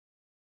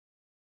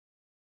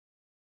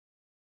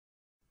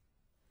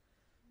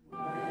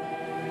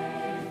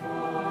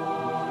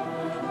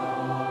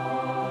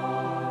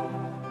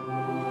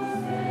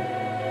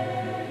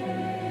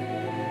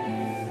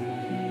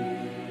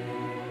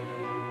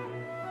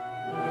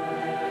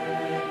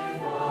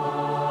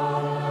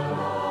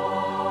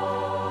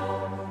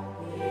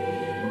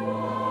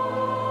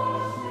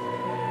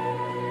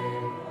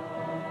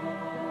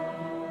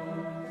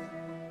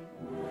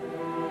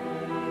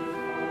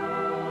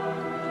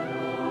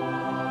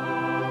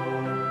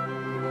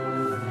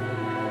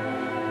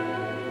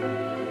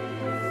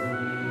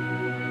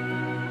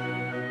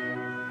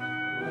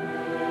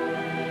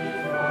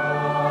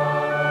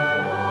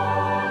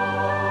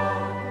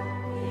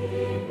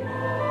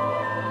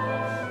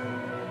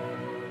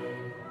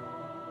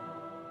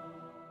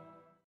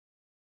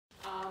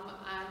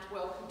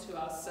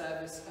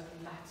verse of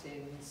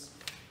Mattins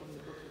from the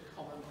Book of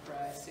Common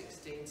Prayer,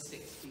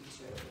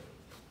 1662.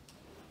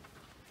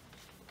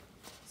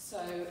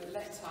 So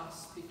let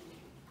us begin.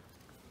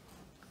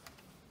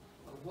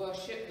 We'll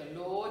worship the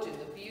Lord in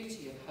the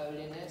beauty of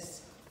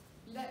holiness.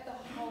 Let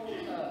the whole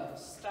earth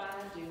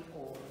stand in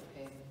awe of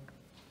him.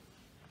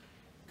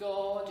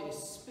 God is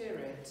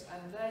spirit,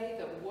 and they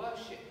that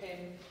worship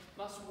him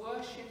must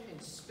worship in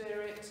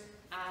spirit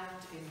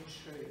and in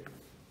truth.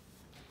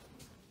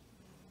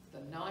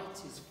 The night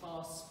is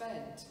far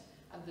spent,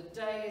 and the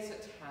day is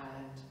at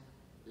hand.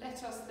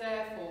 Let us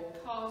therefore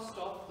cast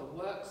off the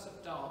works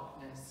of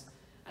darkness,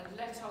 and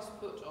let us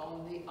put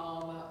on the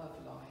armour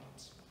of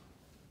light.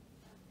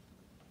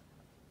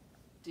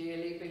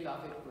 Dearly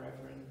beloved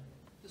brethren,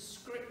 the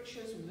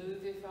Scriptures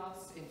moveth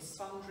us in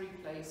sundry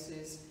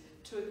places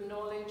to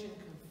acknowledge and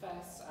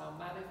confess our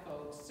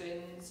manifold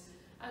sins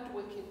and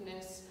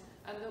wickedness,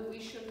 and that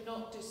we should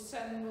not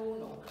dissemble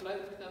nor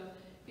cloak them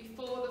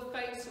before the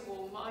face of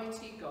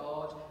Almighty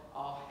God,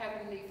 our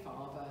Heavenly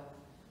Father,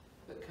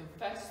 but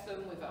confess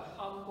them with a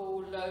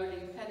humble,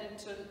 lowly,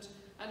 penitent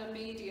and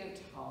obedient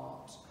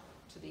heart,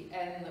 to the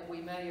end that we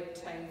may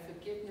obtain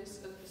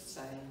forgiveness of the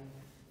same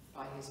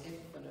by his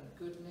infinite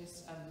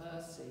goodness and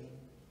mercy.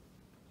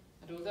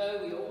 And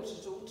although we ought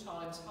at all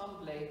times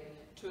humbly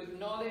to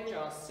acknowledge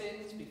our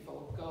sins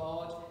before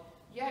God,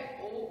 yet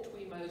ought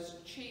we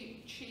most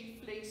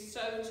chiefly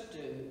so to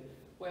do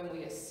when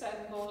we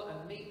assemble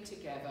and meet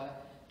together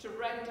to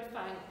render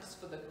thanks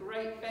for the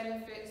great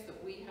benefits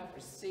that we have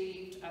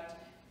received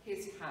at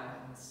his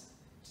hands,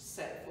 to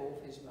set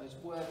forth his most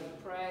worthy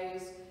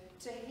praise,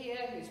 to hear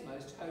his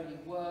most holy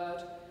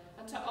word,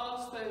 and to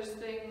ask those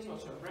things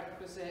which are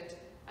requisite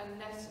and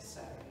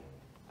necessary,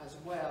 as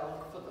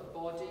well for the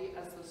body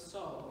as the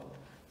soul.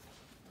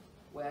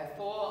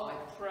 Wherefore I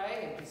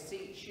pray and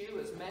beseech you,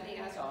 as many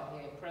as are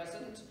here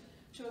present,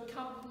 to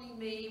accompany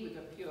me with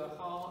a pure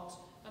heart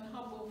and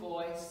humble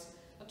voice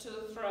unto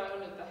the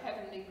throne of the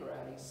heavenly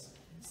grace,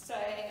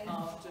 saying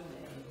after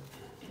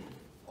me,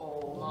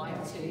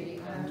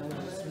 Almighty and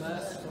most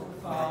merciful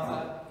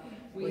Father,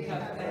 we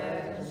have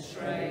erred and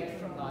strayed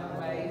from thy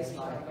ways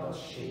like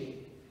lost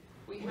sheep.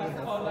 We have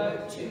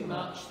followed too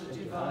much the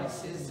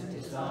devices and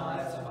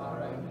desires of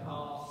our own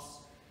hearts.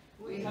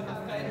 We have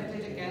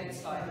offended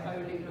against thy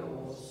holy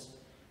laws.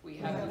 We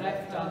have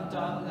left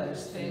undone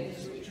those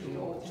things which we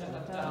ought to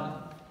have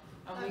done,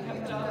 and we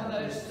have done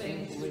those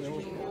things which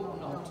we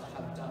ought not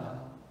to have done.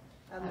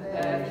 And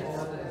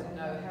therefore there is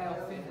no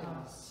help in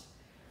us.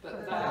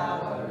 But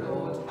thou, O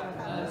Lord, have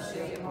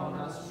mercy upon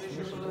us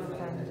miserable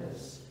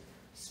offenders.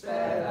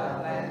 Spare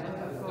thou them,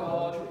 O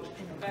God, which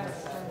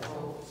confess their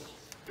faults.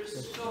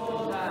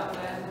 Restore thou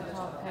them that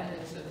are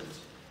penitent,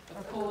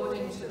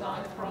 according to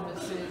thy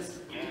promises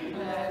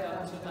declared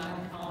unto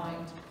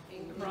mankind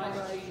in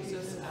Christ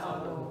Jesus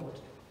our Lord.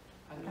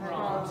 And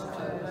grant,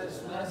 O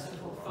most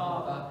merciful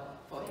Father,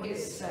 for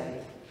his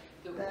sake,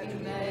 that we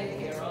may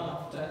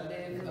hereafter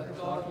live a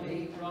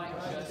godly,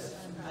 righteous,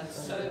 and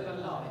sober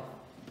life,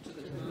 to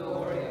the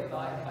glory of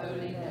thy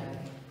holy name.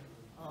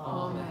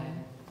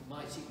 Amen.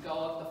 Mighty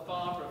God, the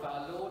Father of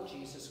our Lord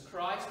Jesus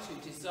Christ, who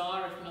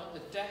desireth not the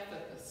death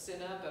of the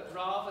sinner, but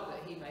rather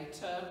that he may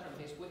turn from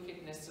his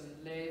wickedness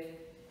and live,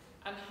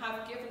 and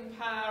have given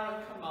power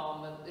and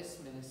commandment this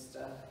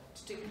minister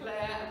to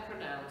declare and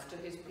pronounce to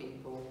his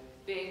people,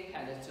 being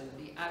penitent,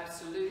 the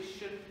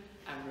absolution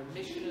and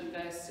remission of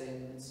their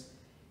sins.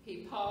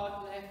 He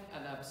pardoneth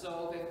and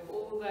absolveth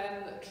all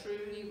them that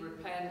truly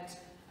repent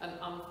and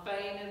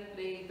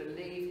unfeignedly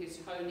believe his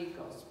holy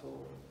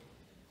gospel.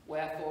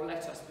 Wherefore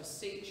let us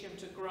beseech him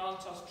to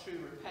grant us true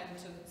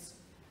repentance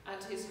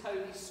and his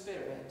Holy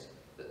Spirit,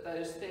 that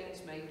those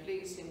things may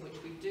please him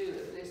which we do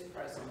at this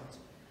present,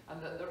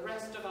 and that the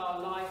rest of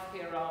our life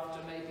hereafter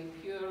may be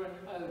pure and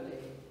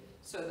holy,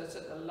 so that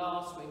at the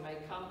last we may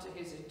come to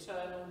his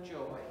eternal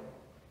joy,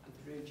 and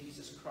through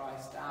Jesus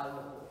Christ our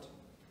Lord.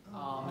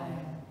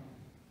 Amen.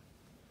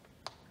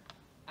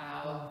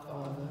 Our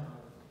Father,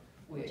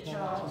 which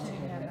art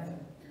in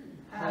heaven,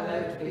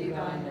 hallowed be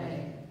thy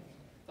name.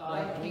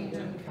 Thy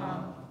kingdom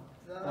come,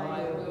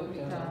 thy will be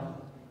done,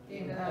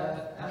 in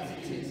earth as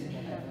it is in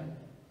heaven.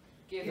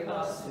 Give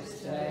us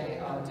this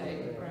day our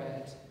daily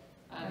bread,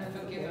 and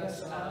forgive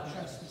us our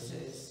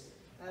trespasses,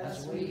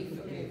 as we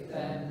forgive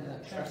them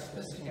that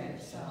trespass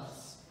against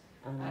us.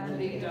 And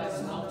lead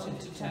us not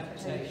into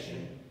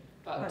temptation,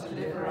 but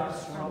deliver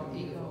us from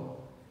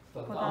evil.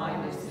 For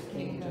thine is the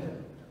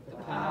kingdom, the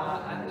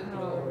power and the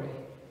glory,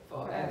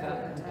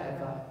 forever and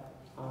ever.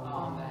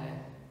 Amen.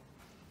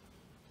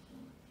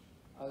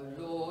 O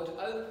Lord,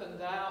 open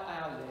thou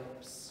our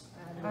lips,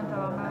 and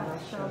our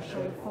mouth shall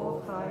show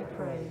forth thy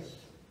praise.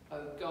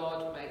 O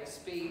God, make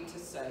speed to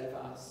save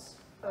us.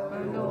 O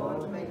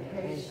Lord, make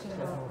haste to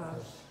help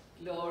us.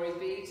 Glory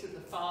be to the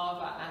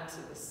Father, and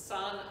to the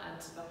Son,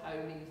 and to the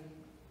Holy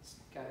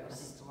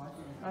Ghost.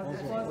 As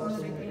it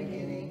was in the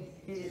beginning,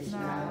 is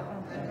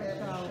now, and ever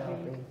shall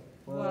be,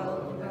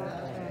 world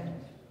without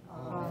end.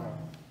 Amen.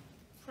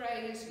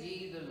 Praise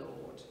ye the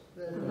Lord.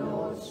 The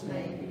Lord's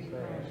name be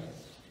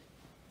praised.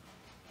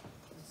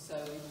 so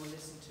we will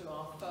listen to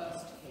our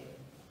first hymn.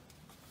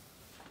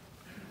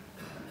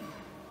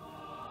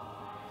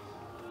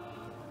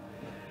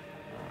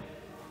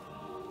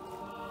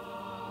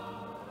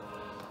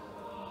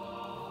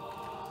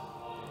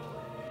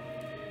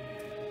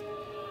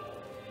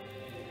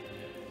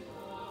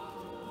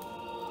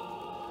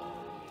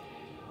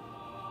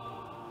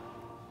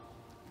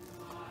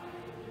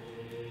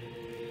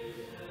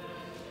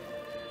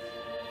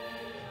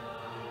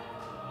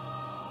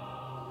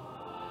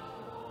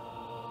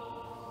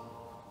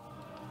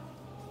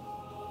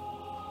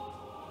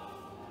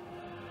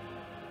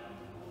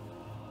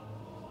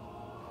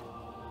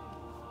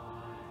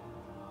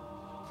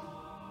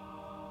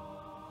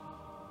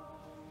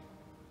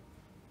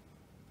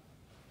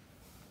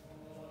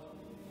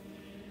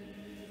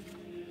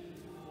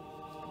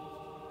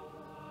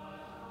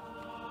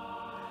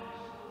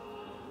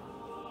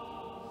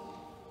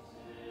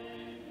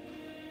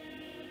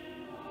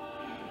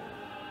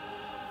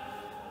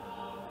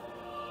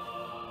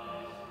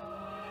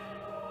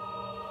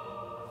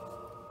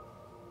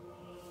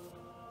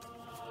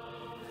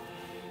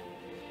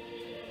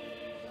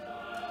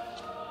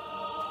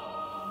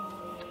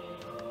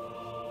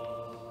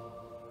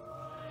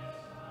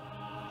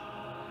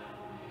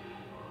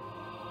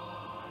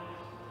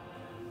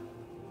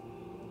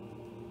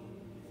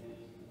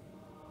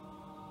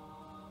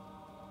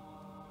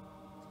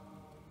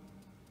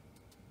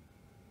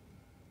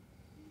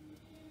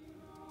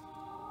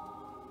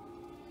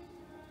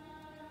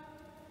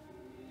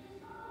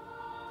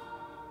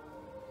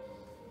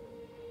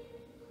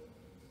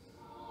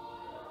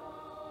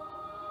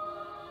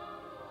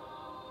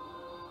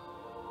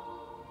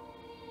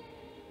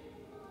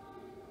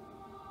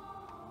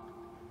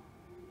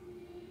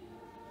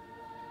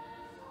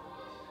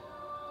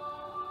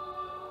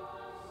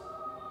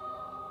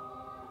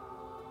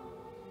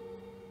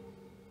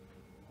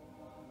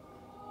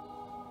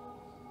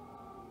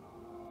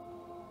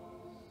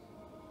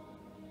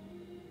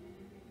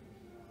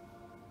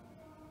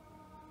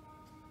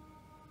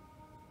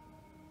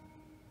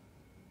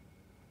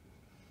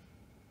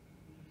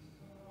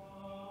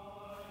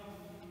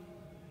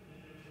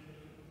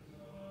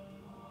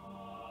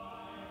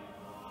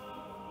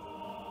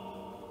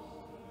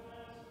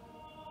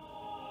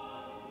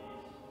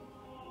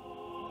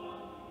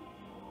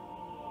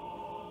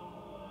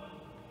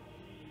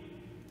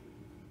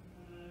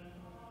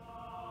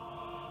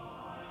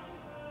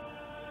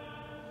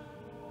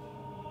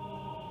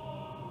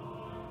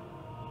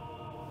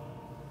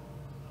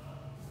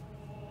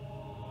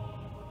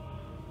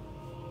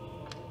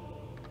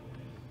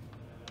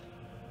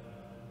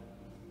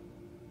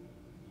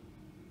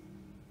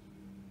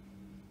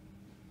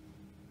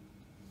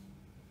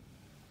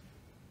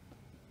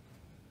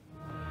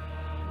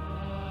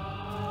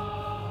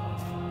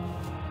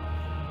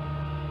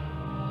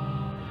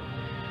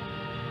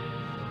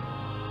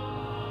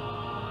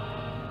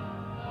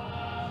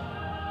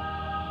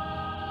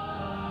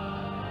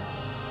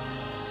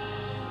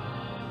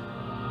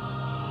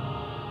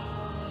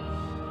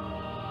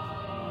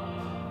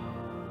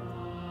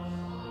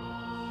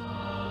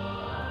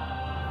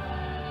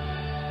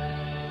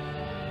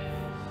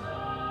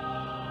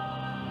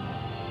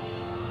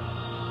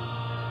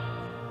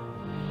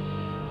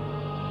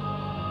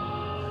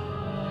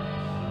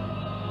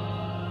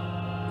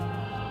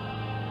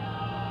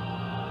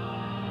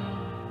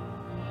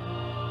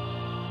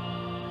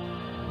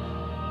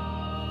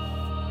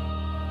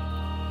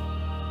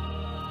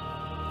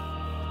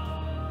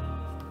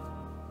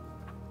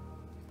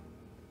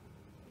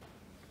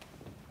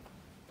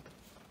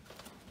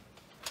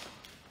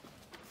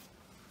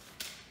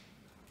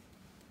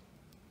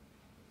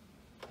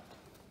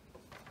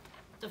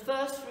 The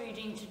first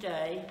reading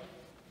today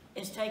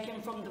is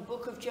taken from the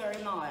book of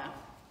Jeremiah,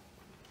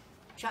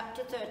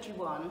 chapter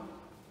 31,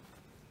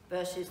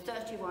 verses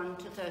 31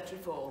 to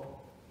 34.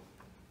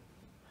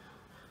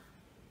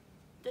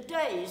 The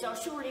days are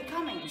surely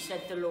coming,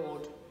 said the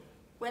Lord,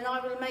 when I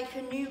will make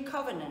a new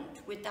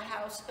covenant with the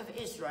house of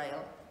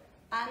Israel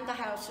and the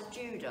house of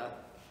Judah.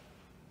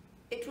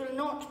 It will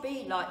not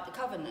be like the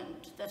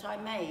covenant that I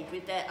made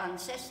with their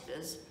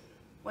ancestors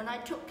when I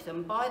took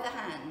them by the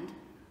hand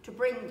to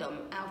bring them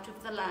out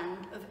of the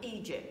land of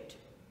Egypt,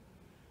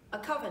 a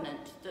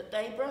covenant that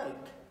they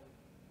broke,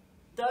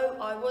 though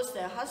I was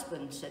their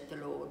husband, said the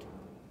Lord.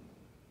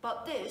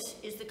 But this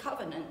is the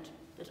covenant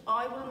that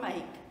I will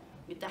make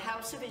with the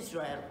house of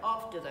Israel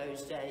after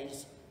those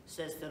days,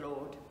 says the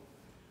Lord.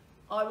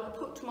 I will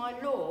put my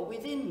law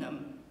within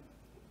them,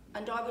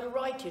 and I will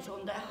write it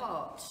on their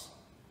hearts,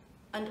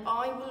 and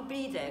I will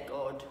be their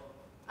God,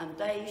 and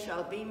they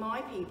shall be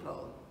my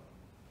people.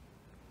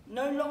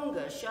 No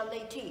longer shall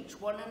they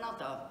teach one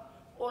another,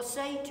 or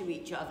say to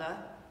each other,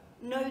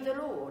 know the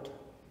Lord.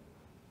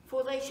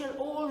 For they shall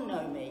all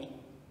know me,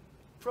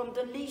 from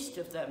the least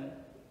of them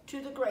to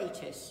the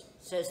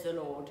greatest, says the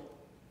Lord.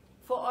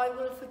 For I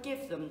will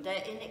forgive them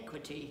their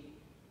iniquity,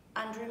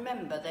 and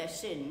remember their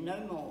sin no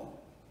more.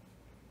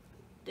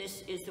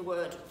 This is the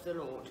word of the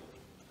Lord.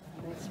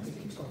 Let's be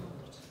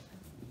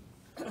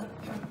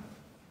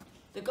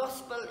The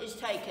Gospel is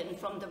taken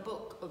from the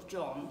book of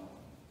John,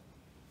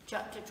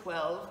 chapter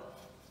 12,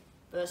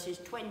 verses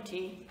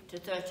 20 to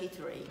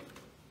 33.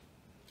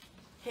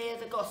 Hear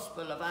the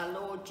Gospel of our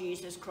Lord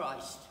Jesus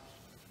Christ.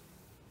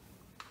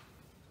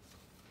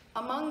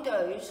 Among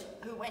those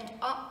who went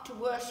up to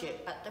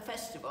worship at the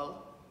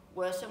festival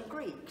were some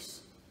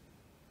Greeks.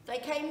 They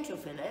came to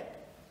Philip,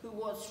 who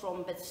was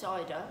from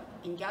Bethsaida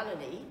in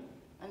Galilee,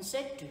 and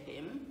said to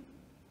him,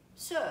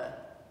 "Sir,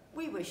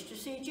 we wish to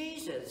see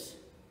Jesus."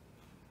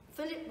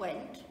 Philip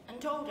went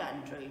and told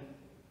Andrew.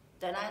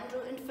 Then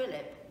Andrew and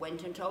Philip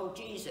went and told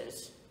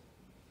Jesus.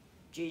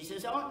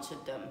 Jesus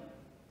answered them,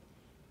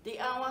 "The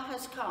hour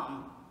has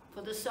come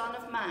for the Son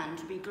of Man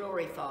to be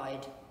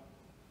glorified.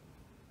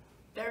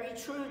 Very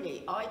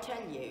truly, I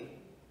tell you,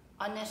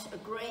 unless a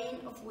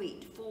grain of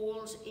wheat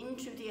falls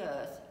into the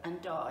earth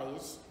and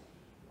dies,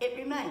 it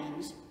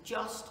remains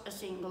just a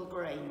single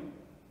grain.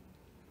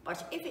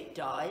 But if it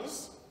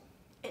dies,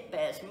 it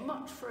bears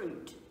much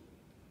fruit.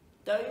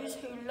 Those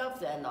who love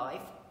their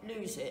life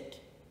lose it,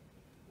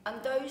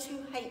 and those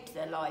who hate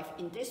their life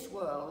in this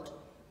world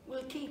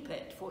will keep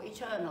it for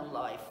eternal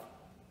life.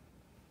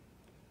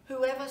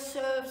 Whoever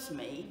serves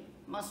me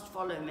must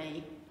follow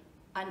me,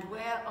 and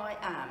where I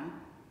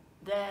am,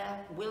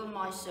 there will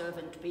my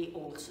servant be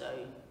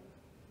also.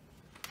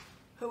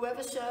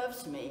 Whoever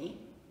serves me,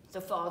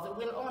 the Father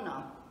will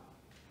honour.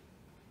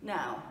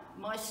 Now,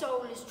 my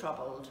soul is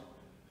troubled,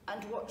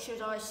 and what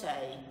should I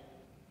say?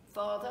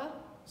 Father,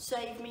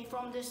 save me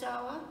from this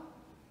hour?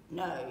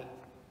 No,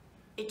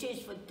 it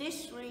is for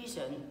this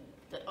reason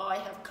that I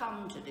have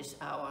come to this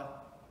hour.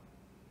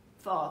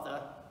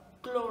 Father,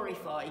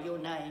 glorify your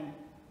name."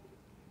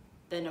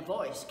 Then a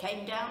voice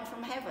came down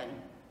from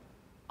heaven.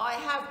 "I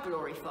have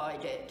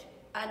glorified it,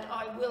 and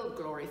I will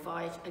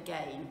glorify it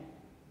again."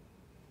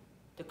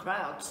 The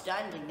crowd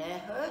standing there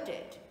heard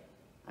it,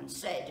 and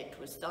said it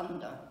was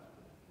thunder.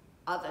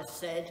 Others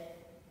said,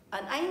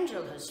 "An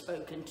angel has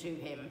spoken to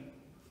him."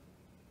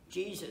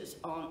 Jesus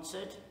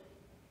answered,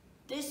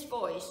 "This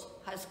voice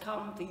has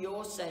come for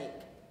your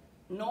sake,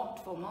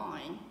 not for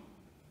mine.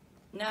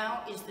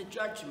 Now is the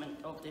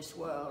judgment of this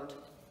world.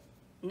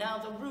 Now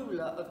the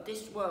ruler of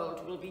this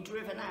world will be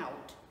driven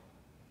out.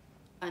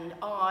 And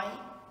I,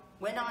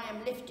 when I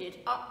am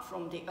lifted up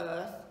from the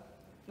earth,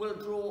 will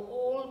draw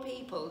all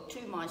people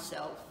to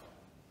myself."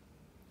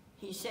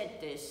 He said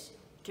this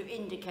to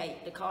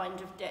indicate the kind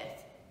of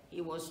death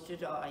he was to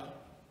die.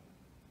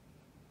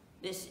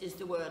 This is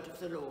the word of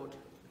the Lord.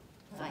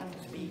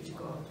 Thanks be to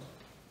God.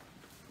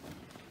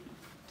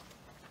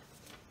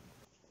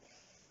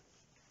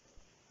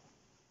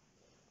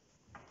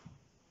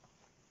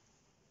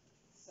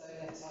 So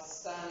let us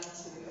stand to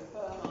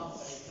affirm our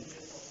faith in the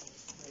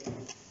Apostles'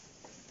 Creed.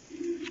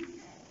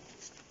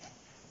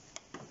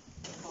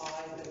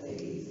 I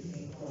believe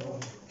in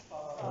God,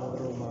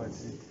 Father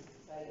Almighty,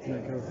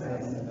 maker of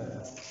heaven and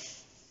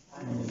earth,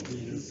 and in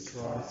Jesus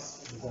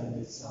Christ, his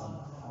only Son,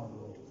 our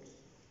Lord,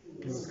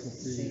 who was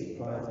conceived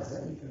by the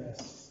Holy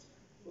Ghost,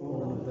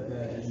 born of the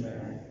Virgin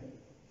Mary,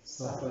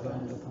 suffered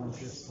under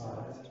Pontius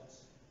Pilate,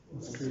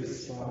 was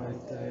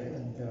crucified, dead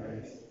and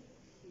buried.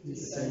 He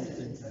descended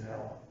into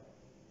hell.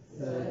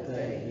 The third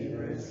day he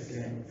rose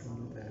again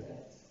from the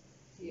dead.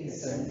 He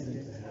ascended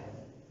into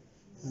heaven,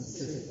 and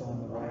sitteth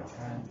on the right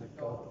hand of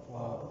God the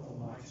Father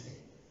Almighty.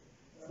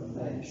 From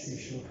thence he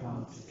shall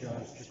come to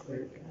judge the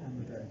quick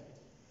and the dead.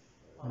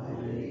 I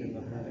believe in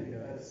the Holy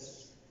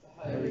Ghost, the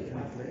Holy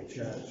Catholic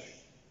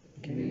Church,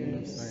 the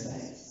communion of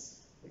saints,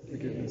 the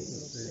forgiveness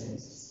of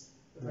sins,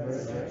 the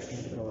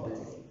resurrection of the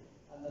body,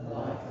 and the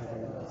life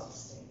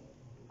everlasting.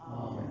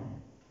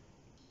 Amen.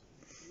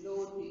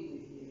 Lord be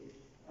with you.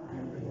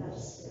 And with your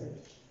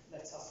spirit.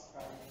 Let us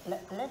pray.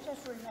 Let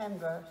us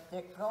remember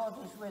that God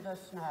is with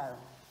us now.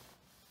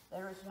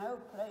 There is no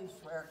place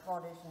where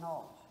God is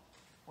not.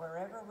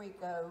 Wherever we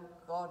go,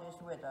 God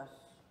is with us.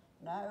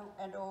 Now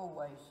and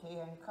always he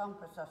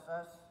encompasses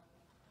us,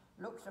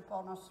 looks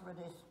upon us with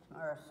his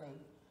mercy,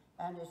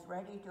 and is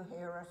ready to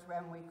hear us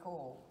when we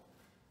call.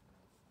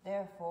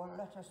 Therefore,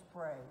 let us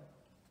pray.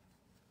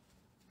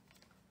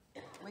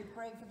 We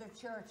pray for the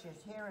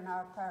churches here in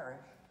our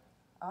parish,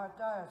 our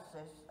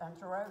diocese, and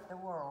throughout the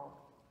world.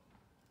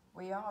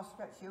 We ask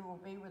that you will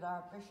be with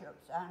our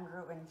bishops,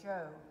 Andrew and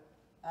Joe,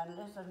 and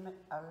Liz,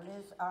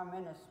 our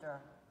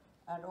minister,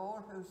 and all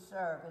who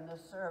serve in the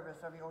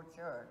service of your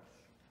church.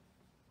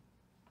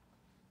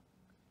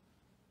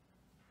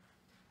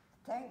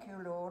 Thank you,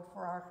 Lord,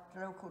 for our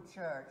local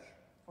church,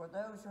 for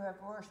those who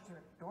have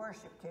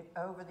worshipped it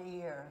over the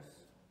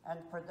years, and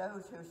for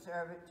those who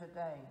serve it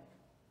today.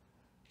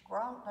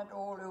 Grant that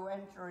all who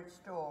enter its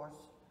doors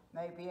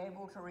may be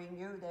able to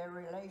renew their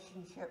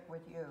relationship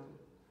with you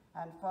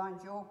and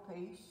find your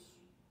peace,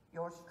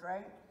 your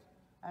strength,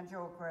 and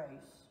your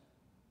grace,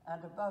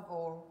 and above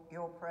all,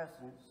 your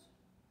presence.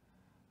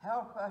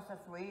 Help us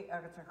as we,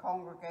 as a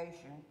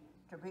congregation,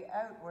 to be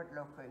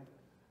outward-looking,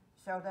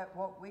 so that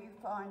what we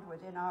find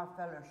within our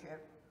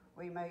fellowship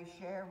we may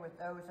share with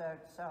those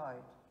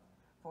outside,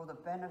 for the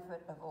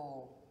benefit of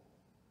all.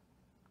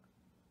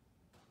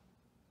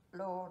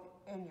 Lord,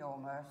 in your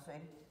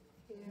mercy.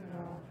 Hear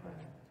our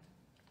prayer.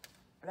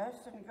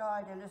 Bless and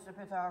guide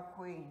Elizabeth, our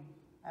Queen,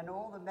 and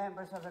all the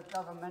members of the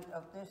government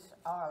of this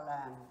our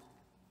land.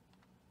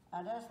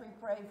 And as we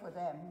pray for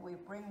them, we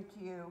bring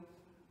to you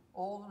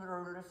all the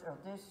rulers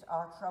of this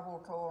our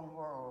trouble-torn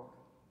world.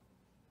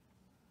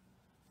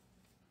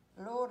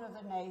 Lord of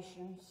the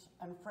nations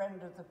and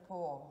friend of the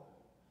poor,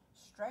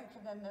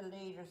 strengthen in the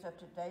leaders of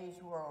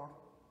today's world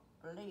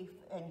belief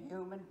in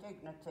human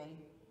dignity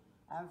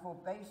and for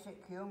basic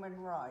human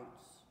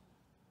rights,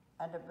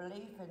 and a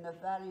belief in the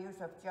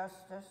values of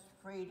justice,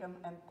 freedom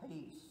and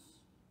peace,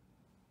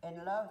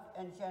 in love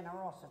and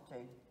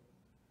generosity,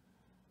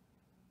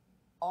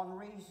 on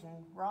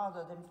reason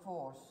rather than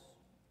force,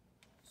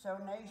 so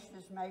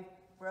nations may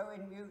grow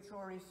in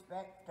mutual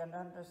respect and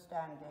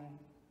understanding,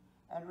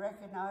 and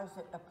recognize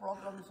that the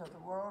problems of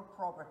the world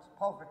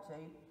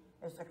poverty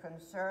is a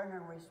concern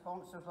and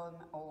response of them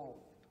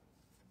all.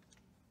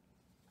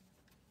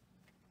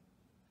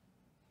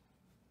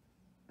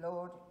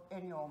 Lord,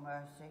 in your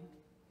mercy.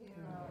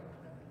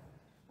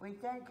 We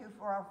thank you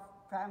for our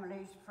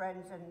families,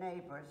 friends and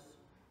neighbours,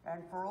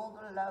 and for all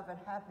the love and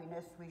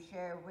happiness we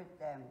share with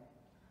them,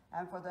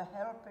 and for the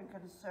help and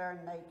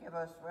concern they give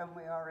us when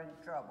we are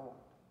in trouble.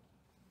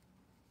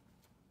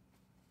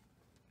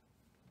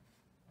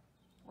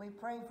 We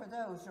pray for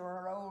those who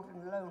are old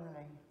and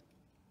lonely,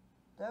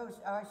 those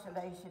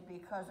isolated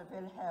because of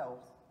ill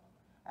health,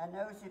 and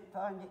those who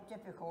find it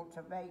difficult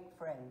to make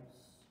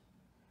friends.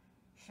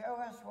 Show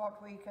us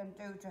what we can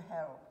do to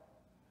help,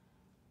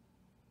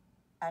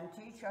 and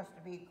teach us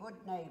to be good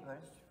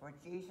neighbours for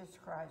Jesus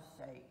Christ's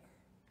sake.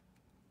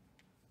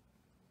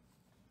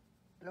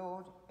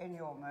 Lord, in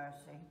your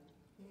mercy.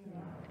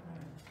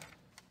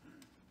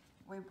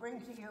 We bring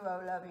to you,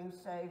 O loving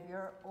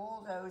Saviour,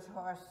 all those who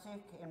are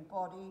sick in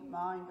body,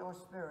 mind or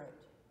spirit,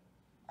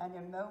 and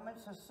in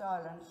moments of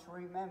silence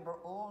remember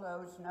all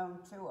those known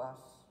to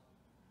us,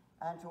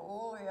 and to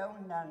all the known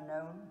and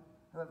unknown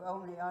who have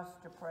only us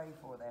to pray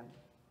for them.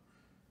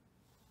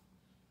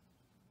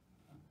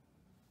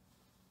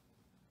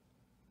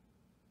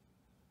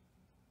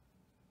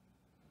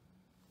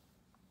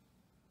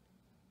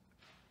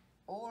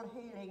 All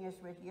healing is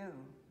with you.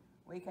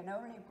 We can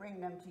only bring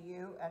them to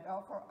you and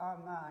offer our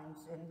minds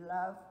in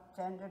love,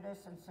 tenderness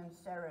and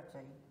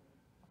sincerity.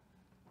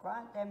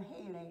 Grant them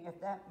healing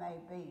if that may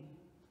be,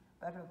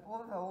 but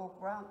above all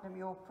grant them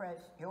your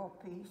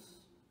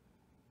peace,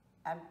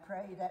 and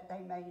pray that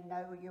they may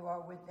know you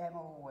are with them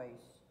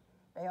always.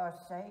 They are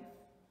safe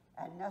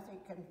and nothing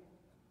can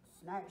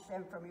snatch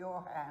them from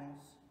your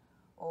hands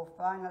or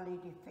finally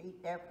defeat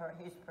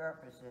his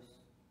purposes.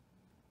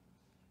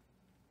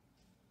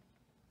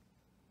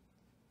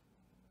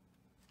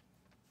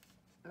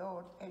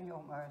 Lord, in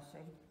your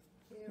mercy.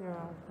 Hear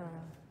our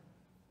prayer.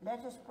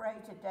 Let us pray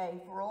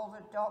today for all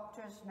the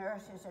doctors,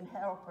 nurses and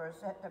helpers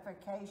at the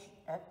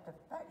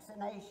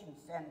vaccination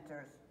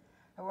centres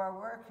who are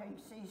working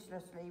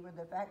ceaselessly with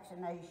the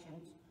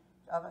vaccinations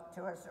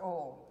to us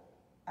all,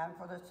 and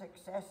for the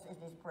success it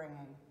is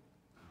bringing.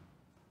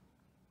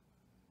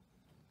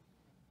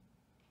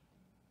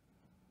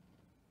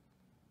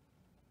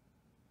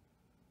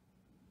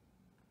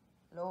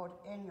 Lord,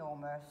 in your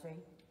mercy.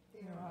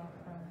 Hear our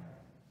prayer.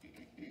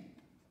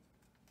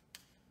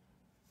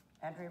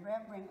 And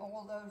remembering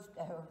all those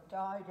who have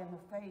died in the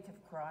faith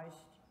of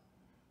Christ,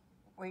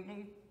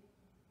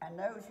 and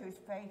those whose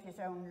faith is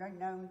only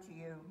known to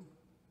you,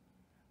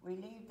 we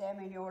leave them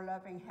in your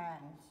loving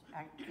hands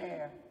and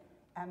care,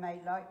 and may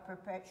light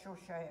perpetual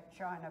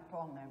shine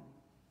upon them.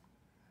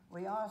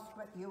 We ask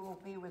that you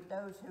will be with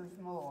those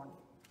who mourn,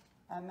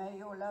 and may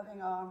your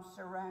loving arms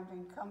surround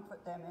and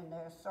comfort them in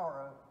their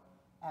sorrow,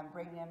 and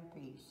bring them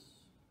peace.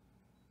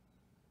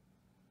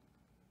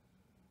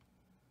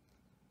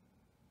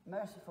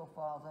 Merciful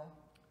Father,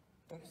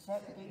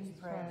 accept these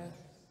prayers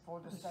for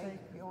the sake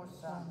of your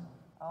Son,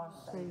 our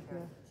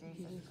Saviour,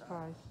 Jesus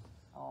Christ.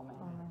 Amen.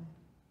 Amen.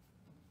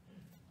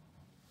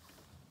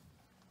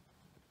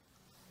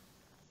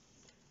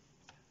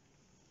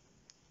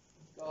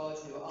 God,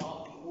 who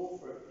art the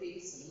author of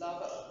peace and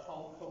lover of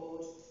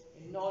concord,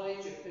 in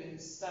knowledge of whom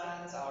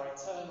stands our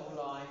eternal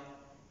life,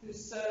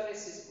 whose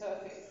service is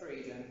perfect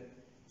freedom,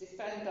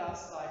 defend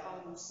us, thy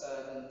humble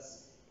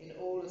servants, in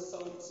all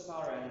assaults of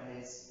our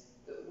enemies,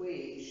 that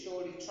we,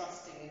 surely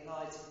trusting in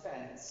thy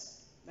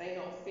defence, may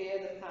not fear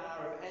the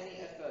power of any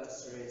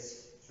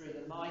adversaries, through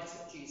the might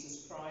of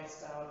Jesus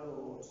Christ our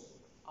Lord.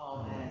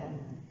 Amen.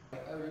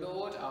 O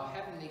Lord, our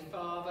heavenly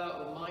Father,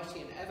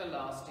 almighty and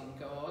everlasting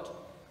God,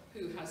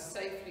 who has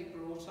safely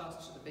brought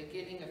us to the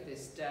beginning of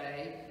this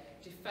day,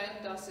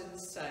 defend us in the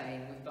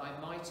same with thy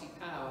mighty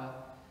power,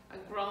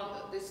 and grant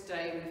that this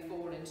day we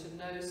fall into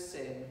no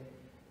sin,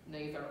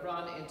 neither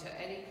run into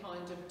any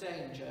kind of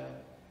danger,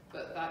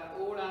 but that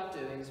all our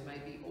doings may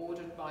be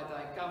ordered by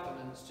thy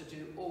governance to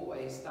do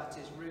always that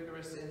is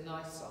rigorous in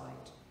thy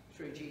sight,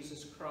 through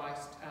Jesus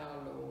Christ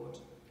our Lord.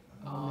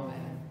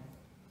 Amen.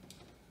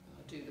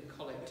 I'll do the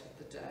collect of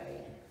the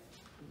day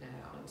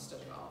now instead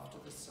of after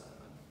the sermon.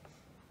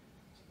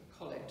 So the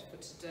collect for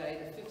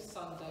today, the 5th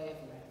Sunday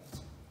of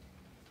Lent.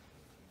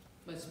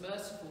 Most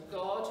merciful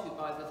God, who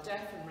by the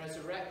death and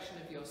resurrection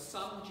of your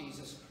Son,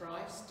 Jesus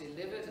Christ,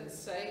 delivered and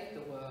saved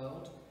the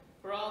world,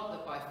 grant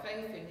that by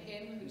faith in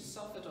him who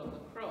suffered on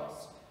the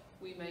cross,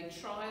 we may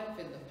triumph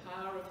in the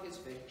power of his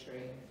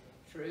victory.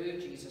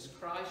 Through Jesus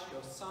Christ,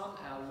 your Son,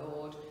 our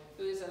Lord,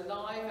 who is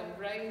alive and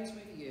reigns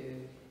with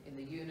you in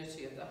the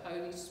unity of the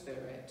Holy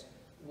Spirit,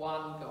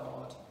 one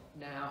God,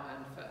 now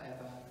and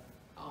forever.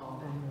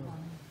 Amen.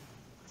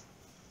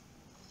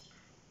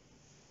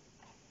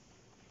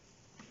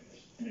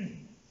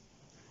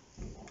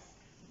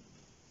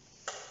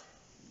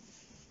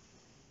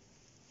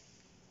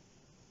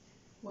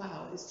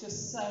 Wow, it's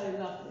just so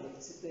lovely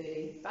to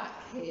be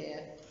back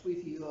here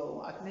with you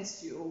all. I've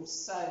missed you all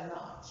so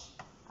much.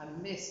 I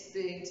missed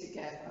being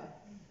together.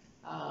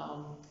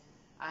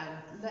 And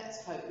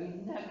let's hope we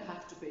never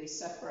have to be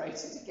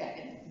separated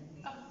again.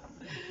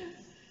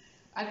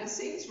 And it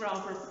seems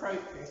rather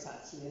appropriate,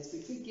 actually, as we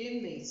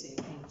begin meeting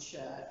in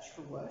church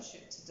for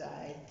worship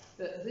today,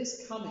 that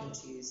this coming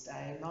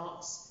Tuesday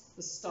marks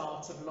the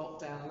start of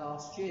lockdown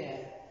last year.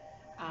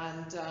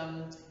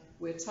 And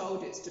we're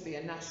told it's to be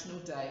a national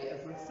day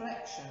of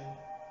reflection.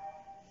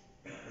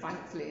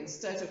 Thankfully,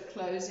 instead of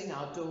closing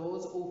our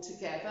doors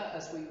altogether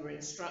as we were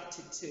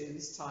instructed to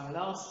this time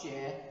last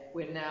year,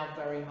 we're now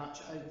very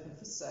much open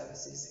for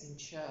services in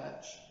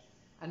church.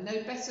 And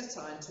no better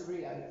time to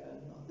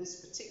reopen on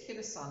this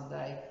particular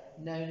Sunday,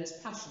 known as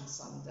Passion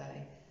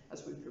Sunday,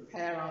 as we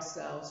prepare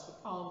ourselves for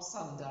Palm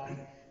Sunday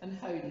and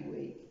Holy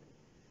Week.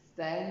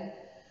 Then,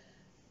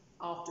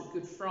 after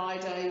Good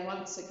Friday,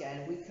 once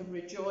again, we can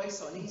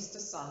rejoice on Easter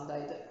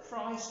Sunday that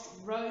Christ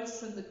rose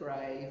from the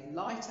grave,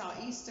 light our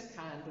Easter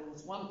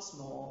candles once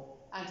more,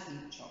 and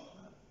eat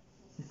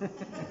chocolate.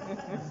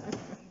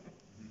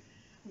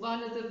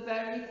 One of the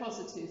very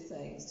positive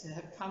things to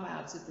have come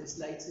out of this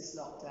latest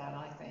lockdown,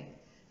 I think,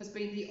 has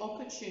been the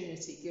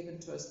opportunity given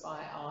to us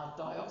by our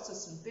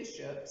diocesan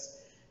bishops,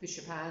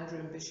 Bishop Andrew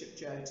and Bishop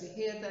Joe, to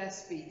hear their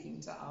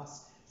speaking to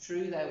us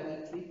through their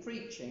weekly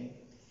preaching.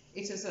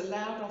 It has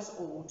allowed us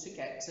all to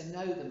get to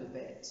know them a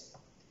bit.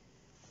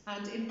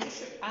 And in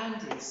Bishop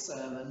Andrew's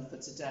sermon for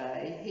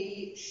today,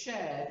 he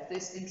shared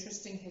this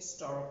interesting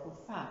historical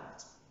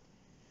fact.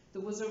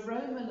 There was a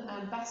Roman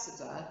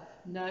ambassador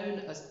known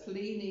as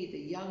Pliny the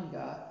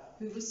Younger,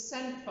 who was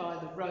sent by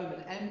the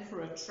Roman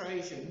Emperor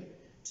Trajan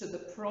to the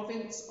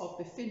province of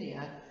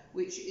Bithynia,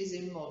 which is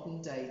in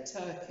modern-day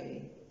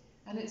Turkey.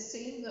 And it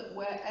seemed that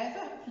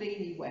wherever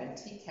Pliny went,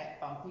 he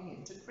kept bumping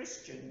into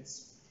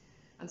Christians.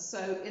 And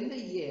so in the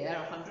year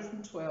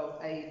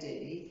 112 AD,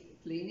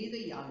 Pliny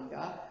the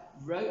Younger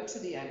wrote to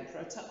the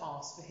emperor to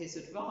ask for his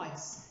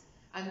advice.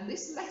 And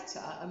this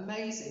letter,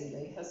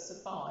 amazingly, has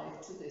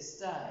survived to this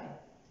day.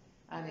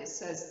 And it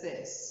says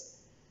this,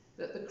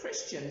 that the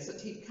Christians that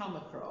he'd come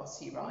across,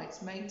 he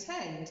writes,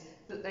 maintained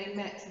that they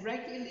met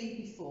regularly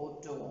before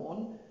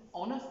dawn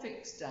on a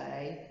fixed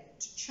day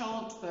to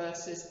chant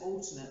verses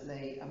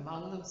alternately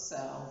among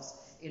themselves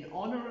in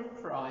honour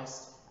of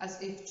Christ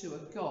as if to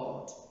a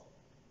god.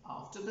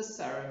 After the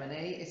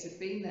ceremony, it had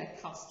been their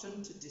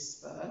custom to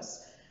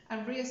disperse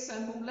and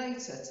reassemble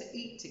later to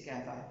eat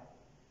together.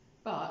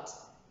 But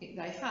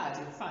they had,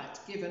 in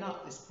fact, given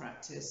up this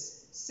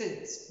practice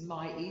since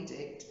my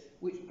edict,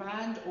 which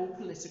banned all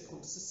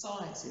political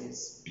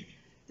societies.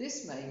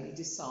 This made me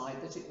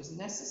decide that it was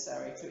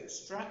necessary to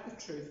extract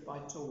the truth by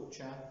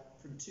torture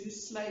from 2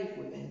 slave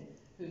women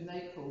whom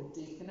they called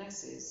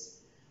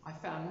deaconesses. I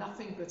found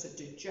nothing but a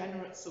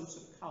degenerate sort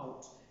of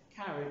cult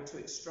carried to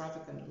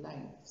extravagant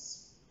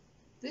lengths.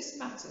 This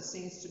matter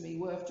seems to me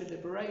worth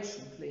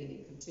deliberation,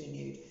 Pliny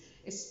continued,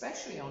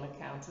 especially on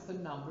account of the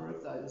number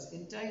of those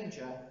in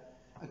danger.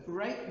 A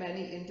great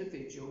many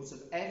individuals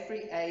of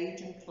every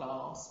age and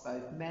class,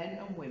 both men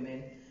and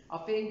women,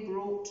 are being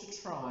brought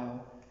to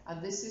trial,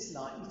 and this is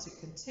likely to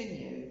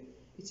continue.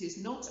 It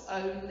is not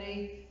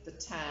only the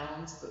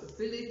towns, but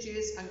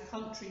villages and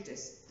country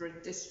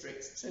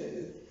districts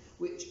too,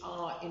 which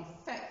are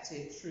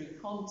infected through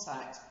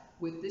contact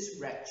with this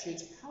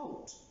wretched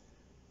cult.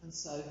 And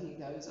so he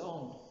goes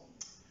on.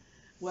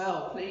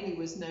 Well, Pliny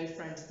was no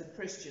friend of the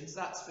Christians,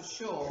 that's for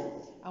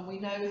sure, and we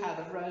know how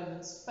the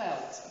Romans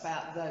felt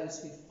about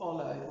those who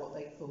followed what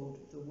they called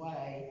the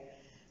way.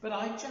 But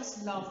I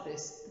just love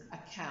this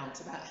account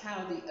about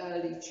how the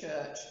early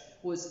church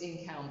was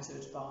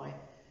encountered by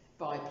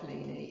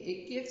Pliny.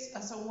 It gives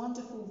us a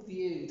wonderful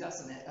view,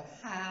 doesn't it, of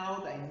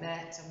how they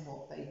met and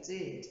what they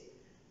did.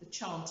 The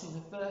chanting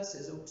of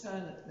verses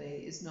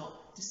alternately is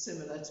not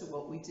dissimilar to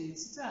what we do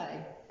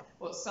today,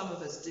 what some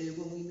of us do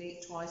when we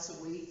meet twice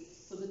a week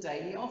for the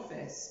daily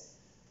office.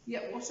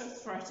 Yet what a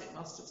threat it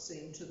must have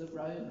seemed to the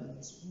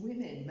Romans.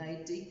 Women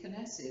made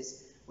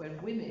deaconesses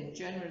when women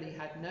generally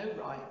had no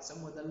rights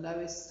and were the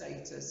lowest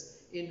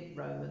status in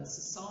Roman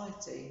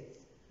society.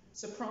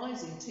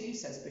 Surprising too,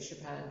 says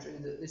Bishop Andrew,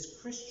 that this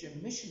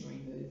Christian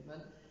missionary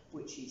movement,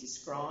 which he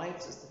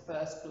describes as the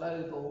first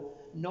global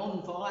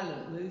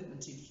non-violent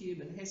movement in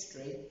human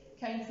history,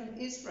 came from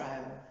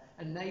Israel,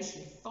 a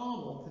nation far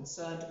more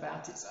concerned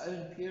about its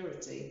own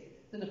purity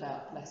than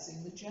about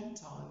blessing the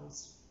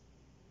Gentiles.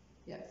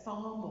 Yet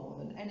far more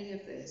than any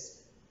of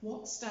this,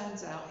 what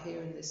stands out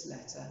here in this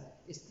letter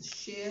is the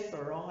sheer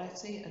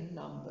variety and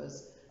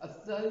numbers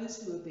of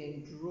those who are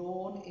being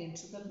drawn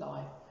into the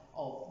life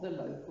of the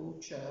local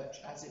church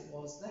as it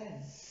was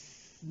then.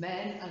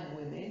 Men and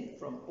women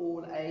from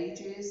all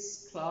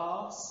ages,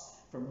 class,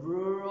 from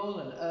rural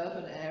and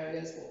urban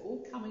areas were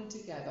all coming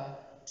together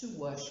to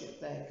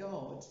worship their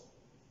God.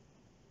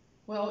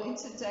 Well, in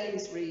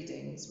today's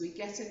readings, we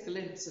get a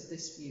glimpse of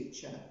this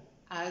future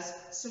as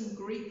some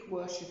Greek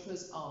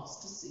worshippers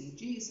asked to see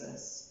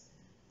Jesus.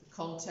 The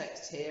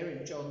context here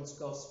in John's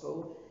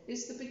Gospel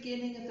is the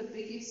beginning of the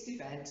biggest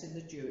event in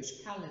the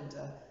Jewish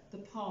calendar, the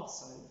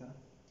Passover.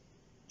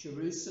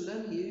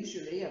 Jerusalem,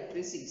 usually a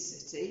busy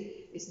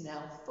city, is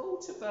now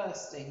full to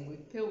bursting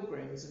with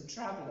pilgrims and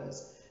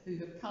travellers who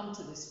have come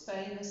to this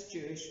famous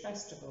Jewish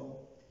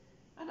festival.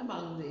 And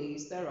among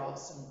these there are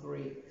some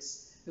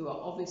Greeks who are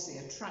obviously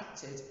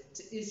attracted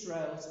to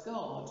Israel's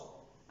God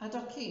and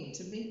are keen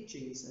to meet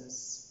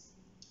Jesus.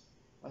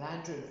 Well,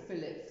 Andrew and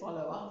Philip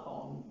follow up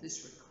on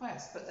this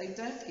request, but they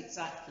don't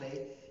exactly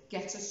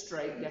get a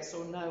straight yes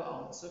or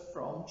no answer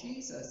from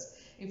Jesus.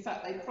 In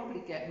fact, they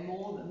probably get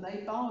more than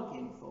they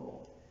bargained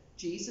for.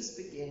 Jesus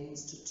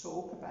begins to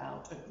talk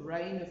about a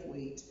grain of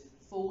wheat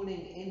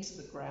falling into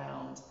the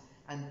ground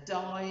and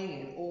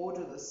dying in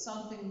order that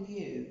something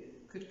new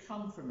could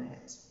come from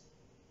it.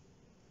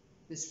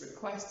 This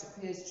request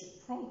appears to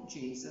prompt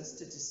Jesus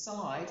to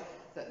decide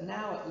that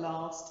now at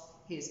last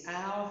his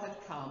hour had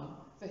come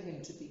for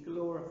him to be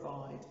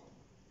glorified.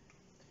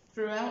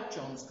 Throughout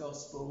John's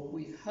Gospel,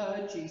 we've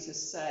heard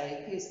Jesus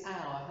say his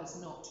hour has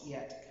not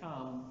yet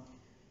come.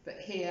 But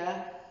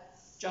here,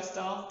 just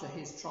after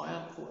his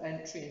triumphal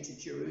entry into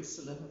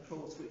Jerusalem, of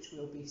course, which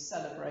we'll be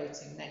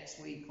celebrating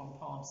next week on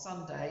Palm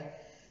Sunday,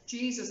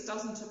 Jesus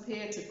doesn't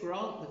appear to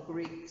grant the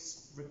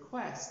Greeks'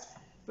 request,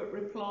 but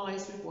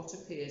replies with what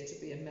appears to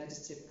be a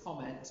meditative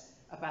comment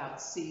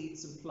about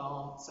seeds and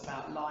plants,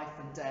 about life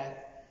and death,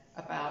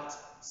 about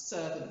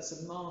servants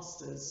and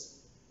masters.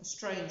 A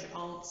strange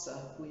answer,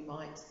 we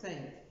might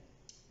think.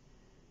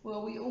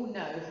 Well, we all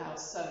know how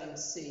sowing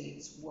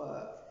seeds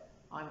work.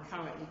 I'm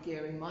currently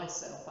gearing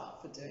myself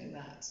up for doing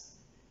that.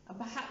 And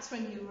perhaps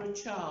when you were a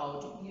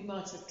child, you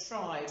might have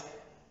tried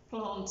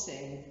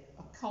planting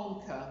a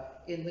conker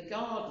in the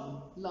garden,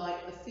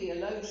 like the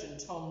theologian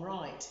Tom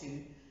Wright, who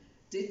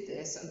did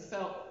this and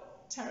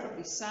felt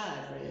terribly sad,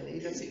 really,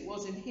 that it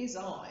was in his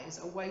eyes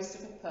a waste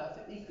of a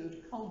perfectly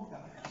good conker.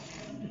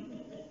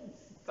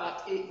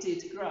 But it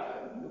did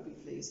grow, you'll be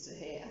pleased to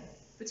hear.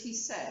 But he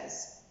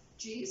says,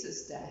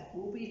 Jesus' death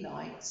will be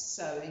like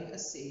sowing a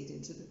seed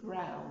into the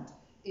ground.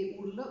 It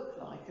will look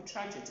like a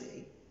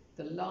tragedy,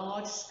 the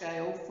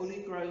large-scale,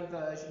 fully grown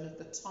version of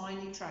the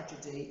tiny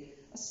tragedy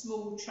a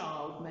small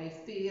child may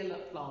feel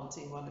at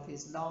planting one of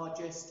his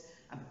largest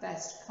and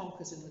best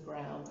conkers in the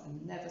ground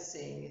and never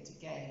seeing it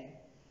again.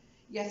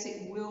 Yet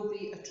it will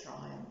be a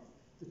triumph,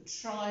 the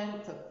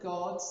triumph of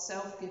God's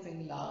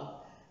self-giving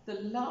love,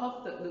 the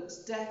love that looks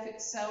death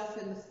itself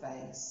in the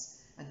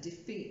face and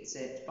defeats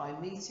it by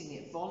meeting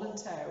it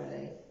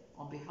voluntarily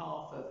on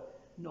behalf of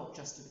not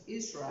just of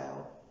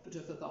Israel, but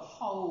of the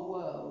whole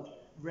world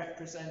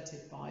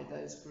represented by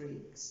those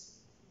Greeks.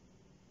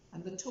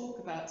 And the talk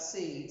about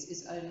seeds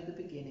is only the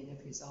beginning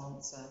of his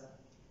answer.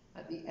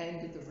 At the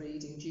end of the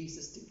reading,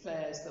 Jesus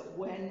declares that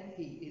when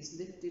he is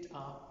lifted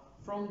up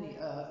from the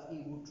earth, he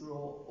will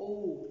draw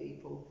all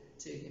people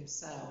to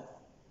himself.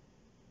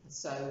 And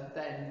so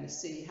then we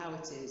see how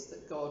it is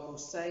that God will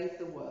save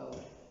the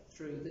world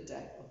through the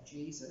death of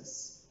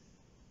Jesus.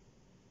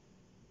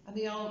 And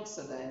the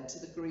answer then to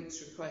the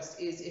Greeks'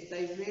 request is, if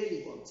they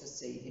really want to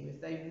see him,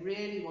 if they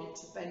really want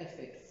to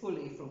benefit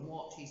fully from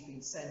what he's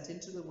been sent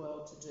into the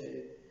world to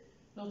do,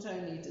 not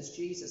only does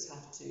Jesus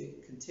have to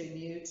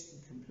continue to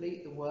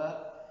complete the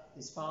work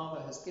his Father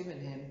has given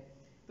him,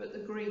 but the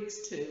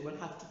Greeks too will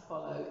have to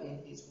follow in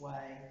his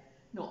way,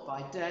 not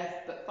by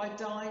death, but by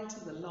dying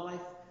to the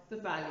life, the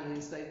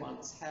values they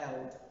once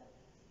held.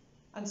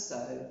 And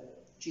so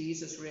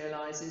Jesus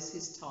realises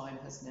his time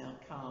has now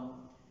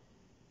come.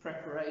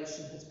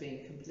 Preparation has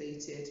been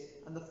completed,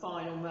 and the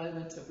final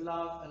moment of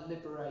love and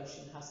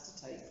liberation has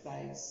to take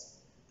place.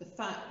 The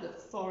fact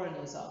that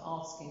foreigners are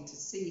asking to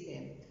see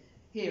him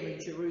here in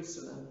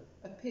Jerusalem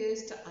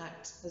appears to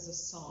act as a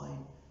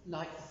sign,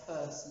 like the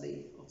first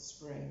leaf of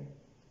spring.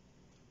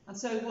 And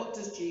so what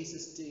does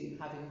Jesus do,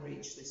 having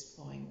reached this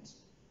point?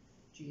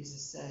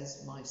 Jesus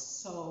says, "My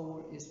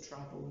soul is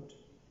troubled,"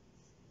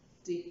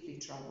 deeply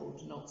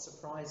troubled, not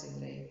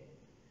surprisingly.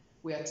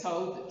 We are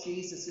told that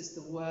Jesus is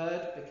the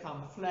Word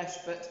become flesh,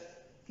 but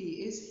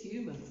he is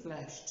human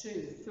flesh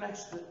too,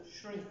 flesh that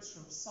shrinks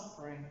from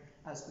suffering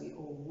as we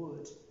all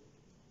would.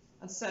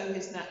 And so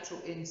his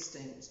natural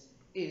instinct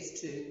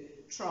is to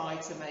try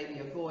to maybe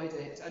avoid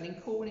it, and in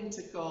calling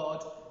to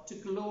God to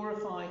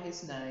glorify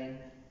his name,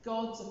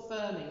 God's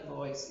affirming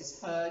voice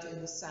is heard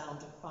in the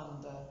sound of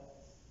thunder.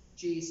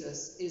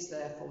 Jesus is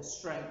therefore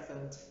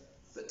strengthened,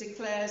 but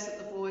declares that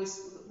the voice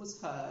that was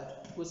heard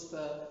was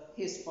for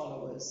his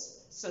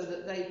followers, so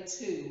that they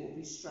too will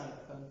be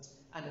strengthened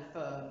and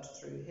affirmed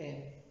through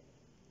him.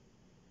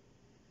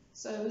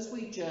 So as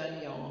we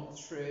journey on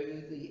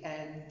through the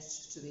end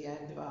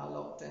of our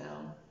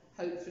lockdown,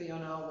 hopefully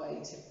on our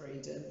way to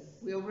freedom,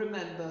 we'll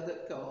remember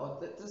that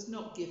God, that does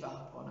not give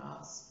up on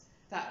us,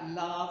 that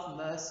love,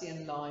 mercy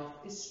and life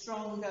is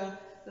stronger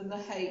than the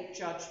hate,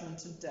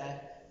 judgment and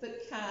death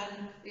that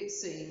can, it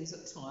seems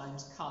at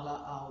times, colour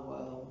our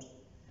world.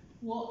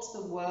 What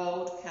the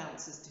world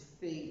counts as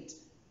defeat,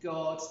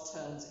 God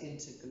turns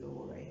into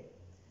glory.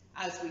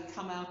 As we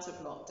come out of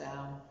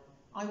lockdown,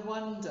 I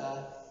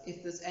wonder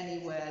if there's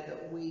anywhere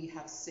that we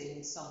have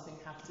seen something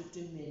have to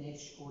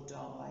diminish or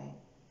die.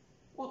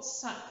 What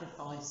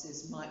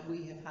sacrifices might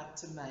we have had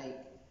to make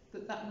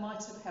that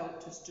might have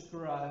helped us to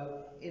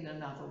grow in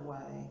another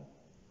way?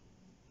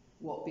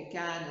 What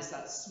began as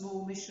that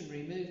small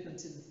missionary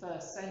movement in the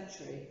 1st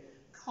century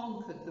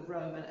conquered the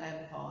Roman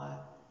Empire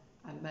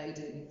and made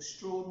an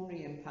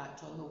extraordinary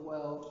impact on the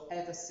world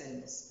ever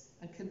since,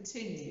 and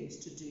continues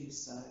to do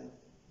so.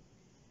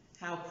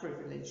 How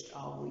privileged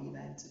are we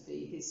then to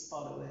be his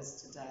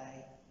followers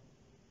today?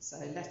 So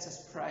let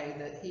us pray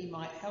that he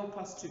might help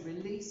us to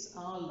release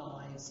our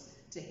lives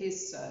to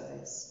his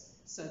service,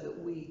 so that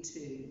we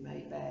too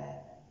may bear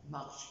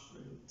much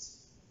fruit.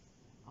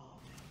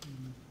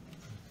 Amen.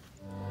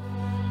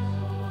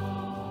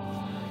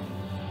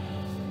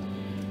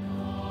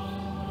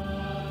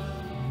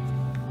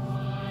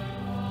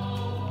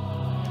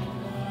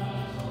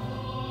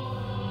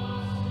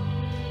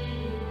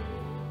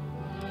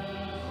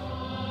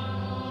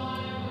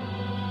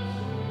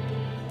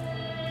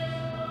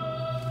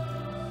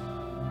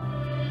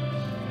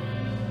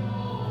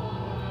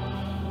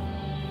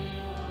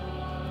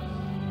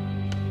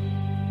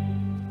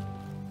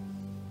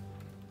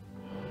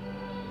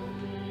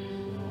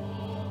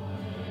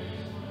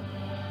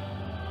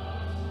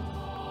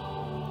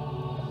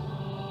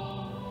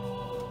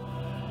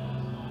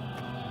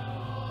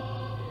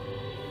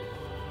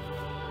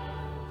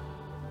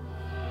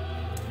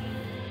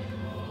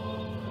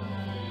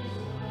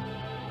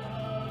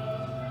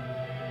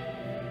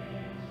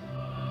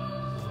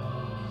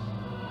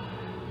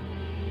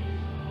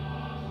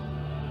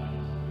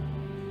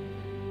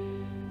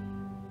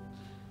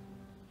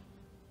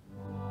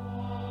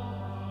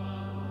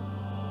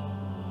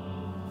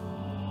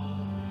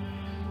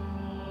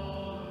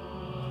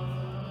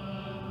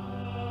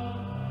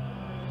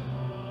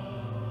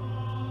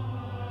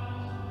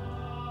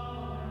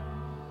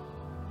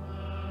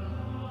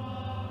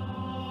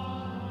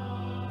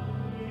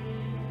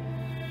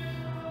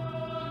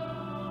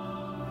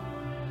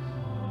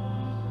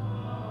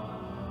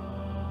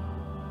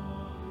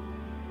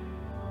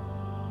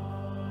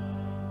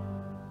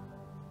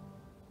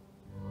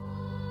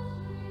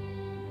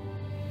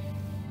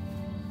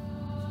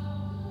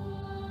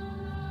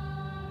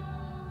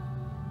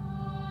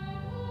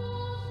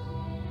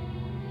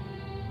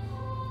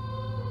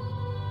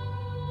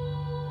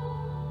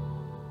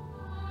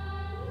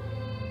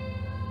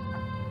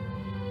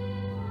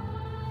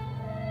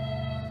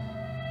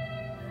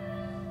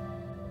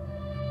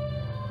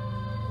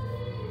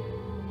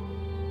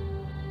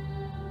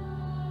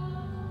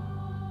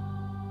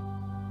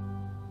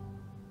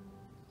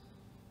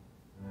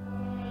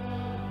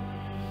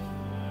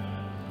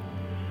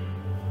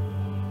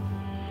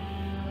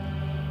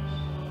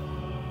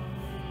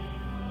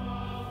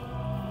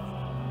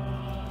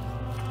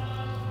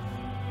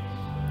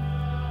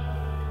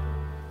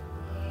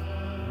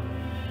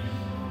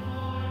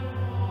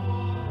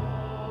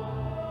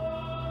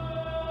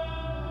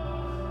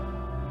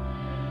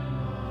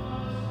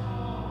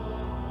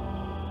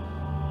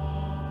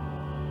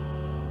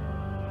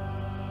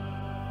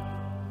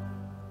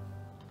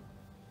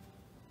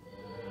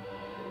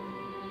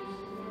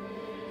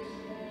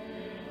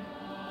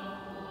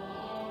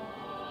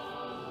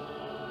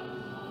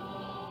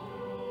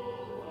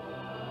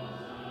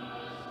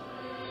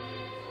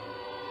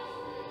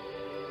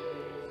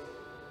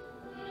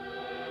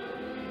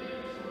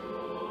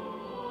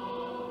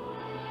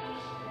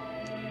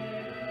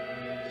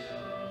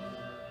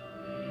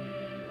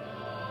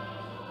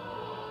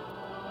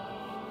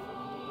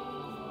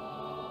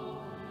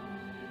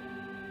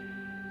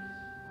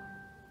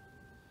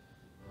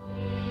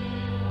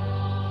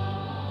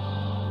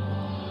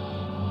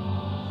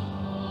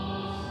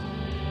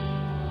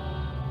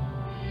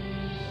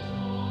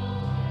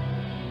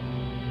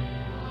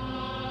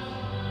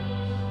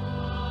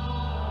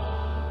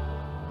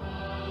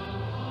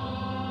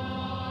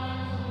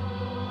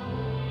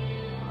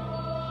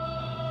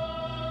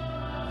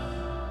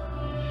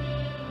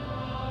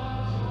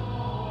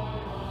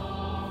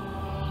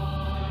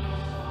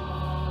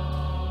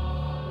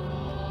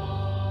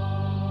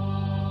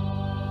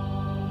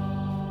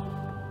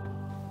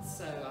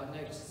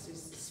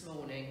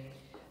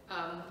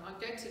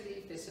 going to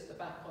leave this at the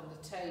back on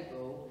the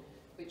table,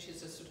 which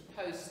is a sort of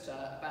poster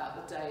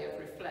about the Day of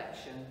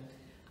Reflection.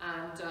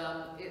 And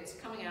it's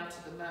coming out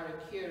of the Marie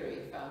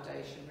Curie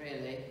Foundation,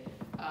 really.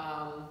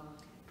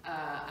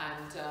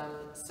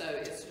 So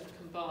it's sort of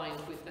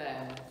combined with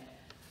them.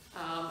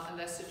 And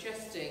they're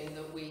suggesting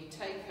that we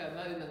take a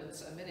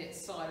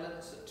minute's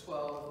silence at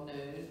 12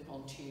 noon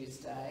on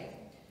Tuesday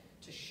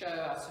to show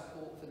our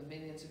support for the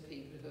millions of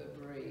people who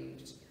are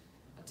bereaved,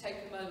 and take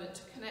a moment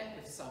to connect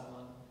with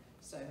someone.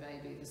 So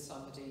maybe there's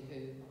somebody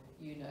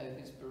who you know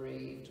who's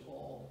bereaved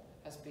or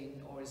has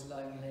been or is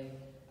lonely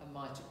and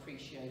might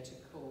appreciate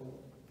a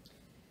call.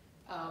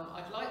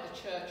 I'd like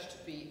the church to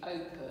be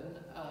open,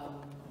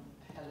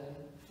 Helen,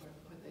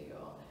 where you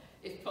are,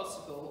 if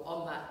possible,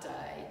 on that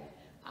day.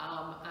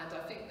 And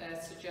I think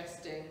they're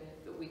suggesting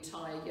that we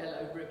tie a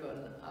yellow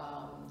ribbon,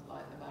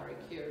 like the Marie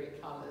Curie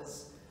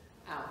colours,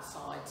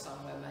 outside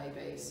somewhere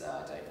maybe. So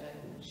I don't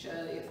know,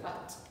 Shirley, if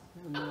that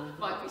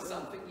might be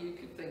something you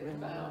could think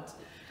about.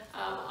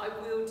 I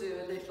will do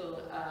a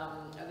little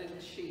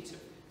sheet of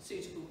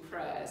suitable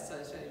prayers, so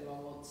if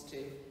anyone wants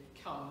to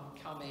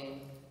come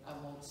in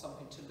and wants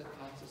something to look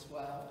at as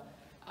well,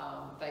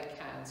 they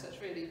can. So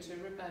it's really to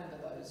remember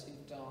those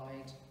who've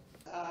died.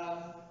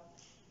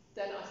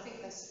 Then I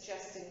think they're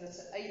suggesting that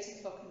at 8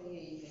 o'clock in the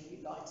evening you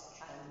light a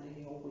candle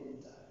in your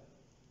window.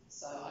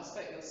 So I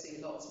expect you'll see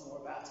lots more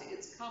about it.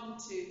 It's come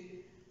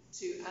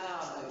to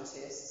our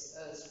notice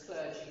as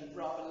clergy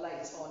rather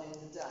late on in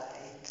the day.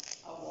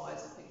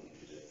 Otherwise I think we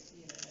could have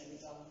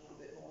maybe done a little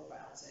bit more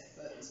about it.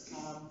 But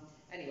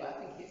anyway, I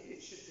think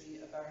it should be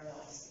a very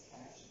nice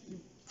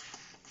occasion.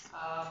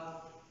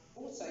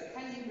 Also,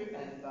 can you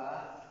remember,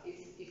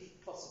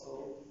 if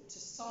possible, to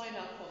sign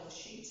up on the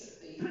sheet at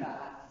the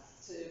back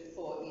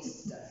for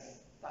Easter Day?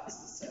 That's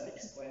the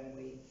service when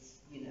we,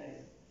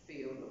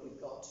 feel that we've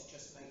got to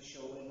just make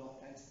sure we're not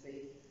going to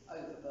be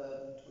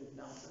overburdened with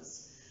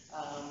numbers.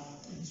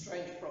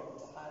 Strange problem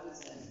to have,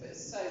 isn't it? But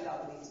it's so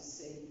lovely to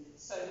see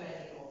so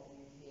many of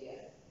you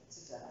here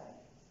today.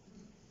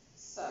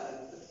 So,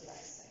 the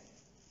blessing.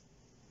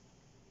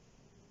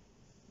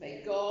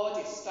 May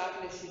God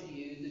establish in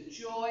you the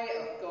joy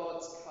of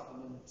God's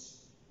covenant.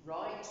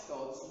 Write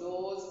God's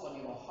laws on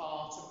your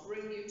heart and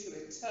bring you to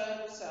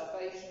eternal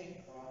salvation in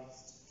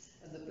Christ.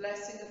 And the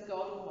blessing of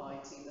God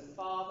Almighty, the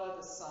Father,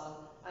 the Son,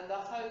 and the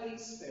Holy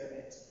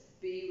Spirit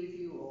be with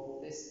you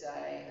all this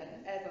day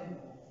and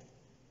evermore.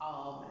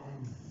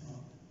 Amen.